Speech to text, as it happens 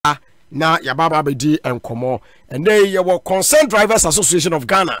na yababa bedi enkomo ene ye wo Concerned Drivers Association of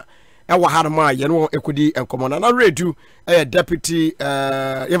Ghana ewa harma ye no ekodi enkomo na redu deputy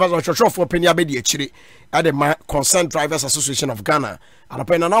Evans Churchofo penia bedi akire ade ma Concerned Drivers Association of Ghana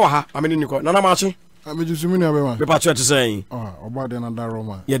anapena na wa ha ameni niko na machi amejusumini abema be pacho te say obade na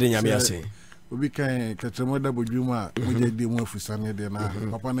daroma ye de nyame ase obi kan katemoda bodwuma muje de mu afusane de na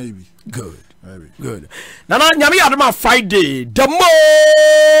papa na ibi good nana nyame adoma Friday demo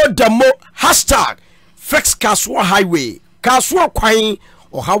 #fix Kasoa highway Kasoa kwan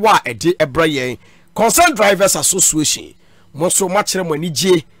ohawa ede ebraye Concerned Drivers Association monso machere mo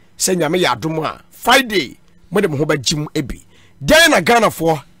anije se nyame yadoma Friday mo de mo ba jim ebi den na Ghana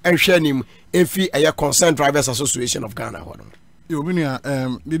for enhwe anim emfi eye Concerned Drivers Association of Ghana ho yo binia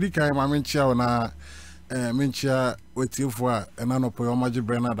didi kai ma menchia ona menchia wetiefo a enanopo yo magi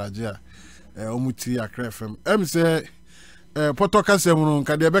Bernard Ajia omuti Accra100.5FM say potoka semunu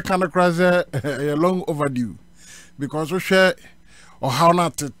nka de be kan kraze a long overdue because we share or how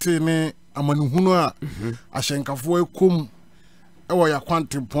not tene amanuhunu a ahyenkafo ekom ewo ya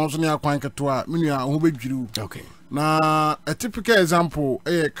kwante ponso ne akwan keto a menua ho bedwiri okay na a typical example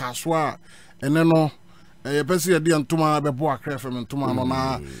Kasoa ene no pesi yedi antuma bebo Accra100.5FM antuma no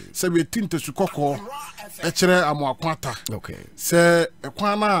na se be tinte sukoko kire amoakwata okay se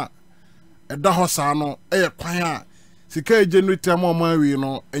ekwan na eda ho sa no kwan a sika ejenuity amoma wi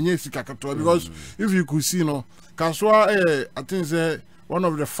no enye sika keto because if you could see no Kasoa I think say one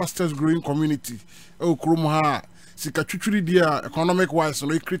of the fastest growing community okrum ha sika twitwiri dia economic wise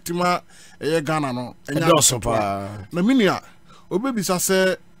no ekritima Ghana no enya sopa na minia obebisa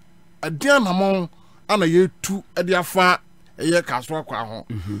se adia namon ana yetu ede afa Kasoa kwa ho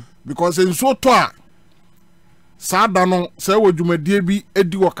because enso to a sada no se wodwumadie bi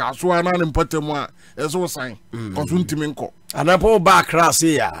edi wo Kasoa na ne mpatemu a eso san koso ntimi nko anapo back class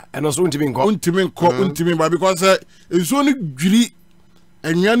ya eno so ntimi nko ba because enso ni dwiri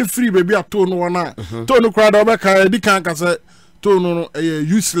enyan free baby ato no wana to no crowd obeka edi kan ka se to no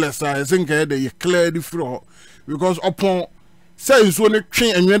useless a esenka de clear the free because upon say enso ni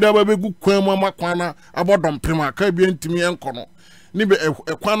twen enyan da ba begu kwan mu amakwana abodom prima ka bi ntimi enko no ni be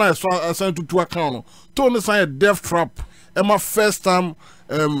ekwana eso asan tutu account no to no sign death trap my first time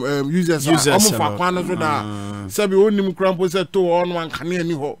users for kwana so da sabi onim krampo se to on wan kane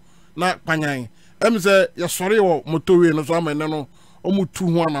ni ho na panyan say ya sori wo motowe no so amene no omutu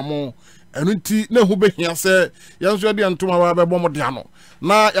ho anamo enu nti na hu behia se yanso de antoma ba be bomo de ano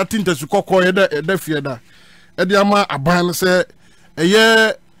na ya tinta su kokko ye da fie da e de ama aban se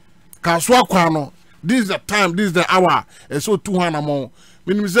eye Kasoa kwa no this is the time, this is the hour so 200 mo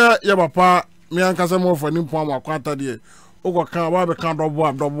minim se ya papa me ankasa mo for nimpo amakwata de ogo kan ba be kan double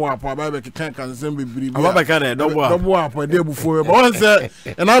up ba be kan nsem bibiri ba be kan double up de bufo ba won se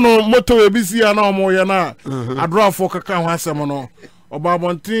na no moto e bi si ya na omo ye na adrofo kaka ho asem no oba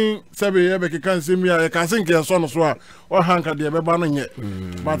bontin sebe ye be kan nsem ya ka senke so no so a o hanka de be ba no nye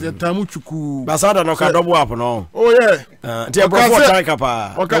but ye tamu chuku basada no ka double up no oh yeah ti abrofo tanka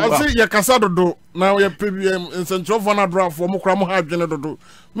pa o ka se ye kasado do na ye pbm nsentro na adrofo mo kra mo ha adwene do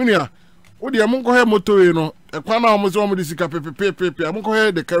minia odi amunko he moto we no ekwana omo se omo disika pepe amunko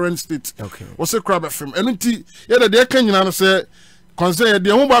he the current state okay o se Accra100.5FM enunti ye de kan nyina no se concern de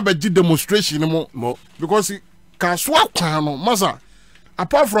ho ba gi demonstration mo because Kasoa kwan no masa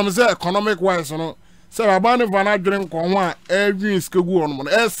apart from the economic wise no se abane vana dwere nko ho a edwin skegu on mo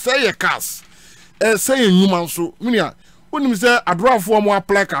say ye cars say nyuma so minia onim se adorafo mo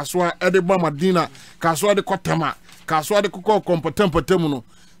apply Kasoa e de ba madina Kasoa de kotama Kasoa de kokko kompetem no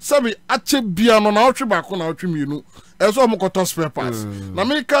sabi ache bia no na otwe ba ko na otwe mienu eso mo koto spare parts na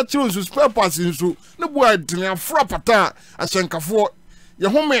me ka chi unsu spare parts nsu ne bu adine afra pata ahyenkafo ye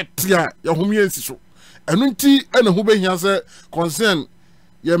ho metia ye ho miensi so enu nti ene ho behia se concern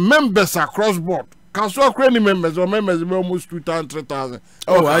ye members across board Kasoa kra ni members be almost 2,000-3,000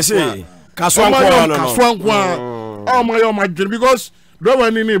 oh I see Kasoa kwa no Kasoa kwa oh my yo my because do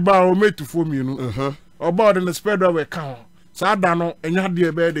wani ni ba o metu fo mienu about the spare we count sada no enya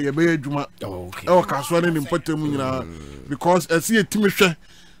de be de ye be adwuma okay e Kasoa ne mpatemu nyina because esi etimi hwe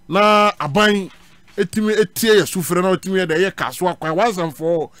na aban etimi etie ye sufre na otimi de ye Kasoa kwa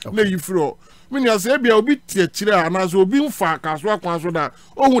wasanfo na yifro mini ase bia obi tie kire anazo obi mfa Kasoa kwa so da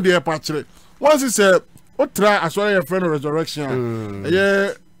ohu de pa kire once say o tra asore ye friend resurrection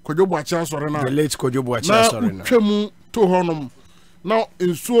ye Kojobuachi asore na the late Kojobuachi asore na twemu to honom now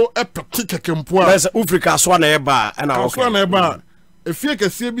insuo epeti kekempo a bese Africa Kasoa na eba na okay Kasoa na eba efie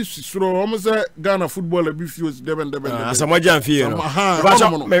kese bi sisuro omo se Ghana football abi fios deben asamoja amfie no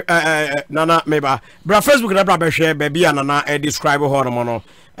nana meba bra Facebook na bra be hwe be bia nana describe ho no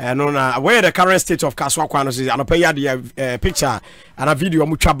no na where the current state of Kasoa kwan no anopa ya the picture and a video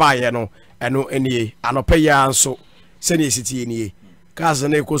mu twa ba ye no eno enie anopa ya nso se ne siti enie cars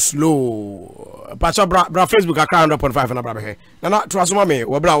na go slow pacha bra Facebook Accra100.5 na bra be na to asoma me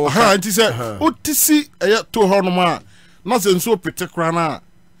wo bra wo ha nti se otisi eye to ho no ma na se nso pete kra na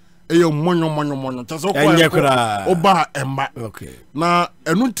eye monyo tase ko oba emba okay na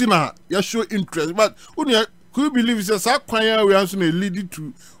enu nti na ya show interest but could you believe say sa kwan ya we answer lead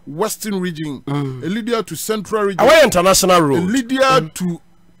to western region a leader to central region away international road a leader to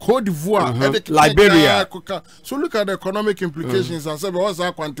Côte d'Ivoire, Liberia. So look at the economic implications. I said, what's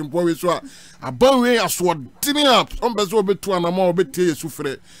our quantum power? So a bone as what dinning up on Bezo Betu and a more bit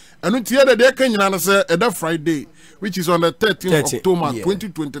suffer. And with the other day, Kenyan say a Friday, which is on the 13th of October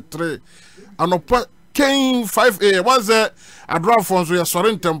 2023. And up came 5 a.m. Was a draft funds we are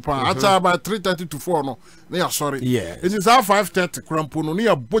sorry temper at about 3:30 to 4. No, they are sorry. Yeah, it is our 5:30 crampono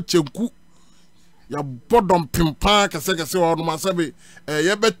near Bocheku. Ya bodom pimpa kase wa no masabe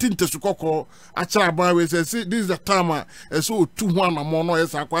ye betinte sukoko achara ban we say this is the time so tu ho anamo no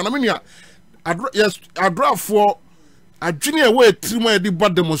yes akwa na me nia adrafo adwene we trima di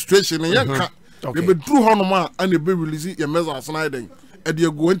bad demonstration ye ka ye be dru ho no ma and be release ye measures na den e de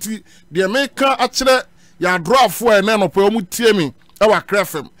go nti de meka achire ya adrafo e na no pa mu tie mi e wa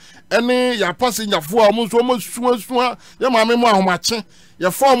krefem ene ya passenger fo a mu so mo suwa ye ma me mu ahomache ya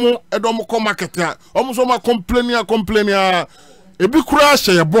form edom ko market a omuso ma complainia ebi kura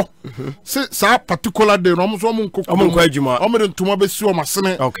hye ye bo se sa particular day no omuso mo nko adwuma omede ntuma be si o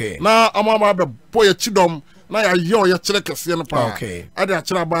masene na amama be boy ya chidom na ya ye ya kire kese no pa ade a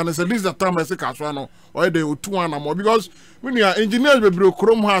kire ba na say this the time I say Kasoa no o dey otu an am because when you engineers be bro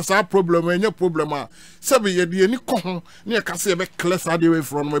krom ha sa problem enye problem a se be ye de ni ko ho na ye kase be clear sa dey way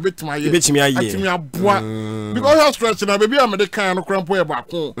from no be tima ye atimi aboa because how stretch na baby am de kan no krampo ye ba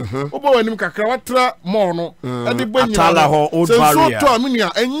ko obo wanim kakra watra mo no e de banyina atala ho old barrier so to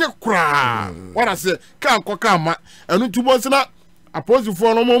amenia enye kra what I say kan ko kan ma enu tubo sina apose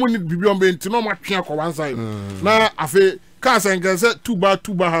for no mo ni bibi on be ntino ma twe akọ one side na afi cars and girls two bar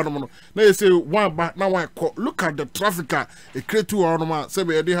ha no na you say one bar na one call look at the traffic e create two on ma say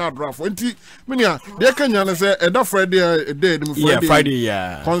be dey hard draft nti menia dey kanya na say e da Friday day dem Friday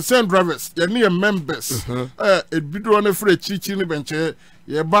concerned drivers ye ne members e bidro na free chichi ni benche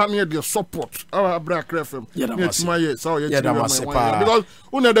ye ba me the support our Accra100.5FM netima ye so ye because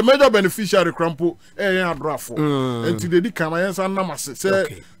una the major beneficiary crampo e draft nti dey di kan ayen san na mase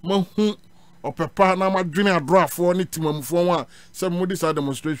say mahu opepa na madwene adrafo ni timamfo wa se mudi sa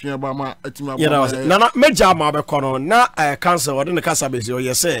demonstration ba ma atima ba na meja ma be kono na council wode ne kasa be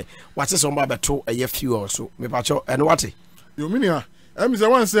ye say wate so mba beto ye fuel so me pa cho ene wate yo minia em say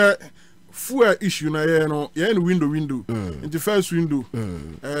one say fuel issue na ye no ye window into first window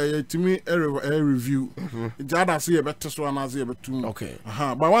ye timi review jada say ye beto so na say ye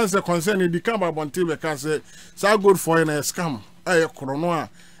betu but one say concern the can ba bonte be ka say so good for you na scam korono a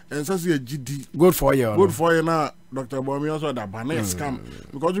and so see a GD good for you na Dr. Bomi also da ban scam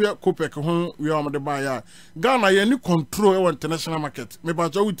because we are Copec home we are the buyer Ghana ye ni control international market me ba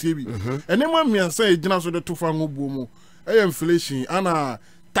jo TV and then me say gina so the tofa ngobu mu inflation ana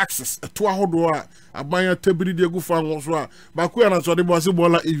taxes to ahodo a abanya tabiri de gu fa ngo so a ba ku na so de bo se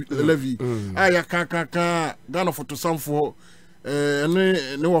bola levy aya ka Ghana for to some for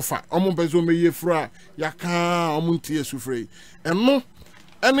ne wofa omo bezo me ye fra ya ka omo ntie sufrei eno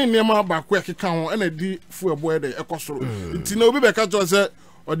ene niema ba ku ekeka ho ene di fu ebo ede ekosoro nti na obi be ka jo se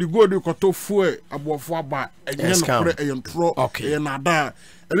odi gold koto fu abofo aba enye no kure eyentro na da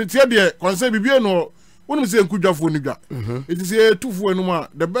ene tie de konse bibie no wonu se nkudwafo ni dwa it is a tufu enu ma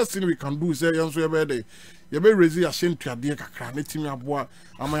the best thing we can do say yenso ye be de ye be raise ya shentuade kakra na timi aboa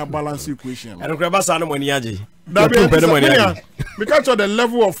ama ya balance equation ene kure ba sa na moni age because of the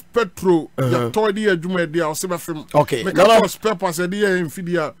level of petrol ya toidi adwuma dia o se be fem because of purpose dia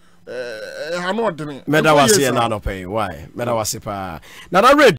infidia hano odene meda wase na no pay why meda wase pa na red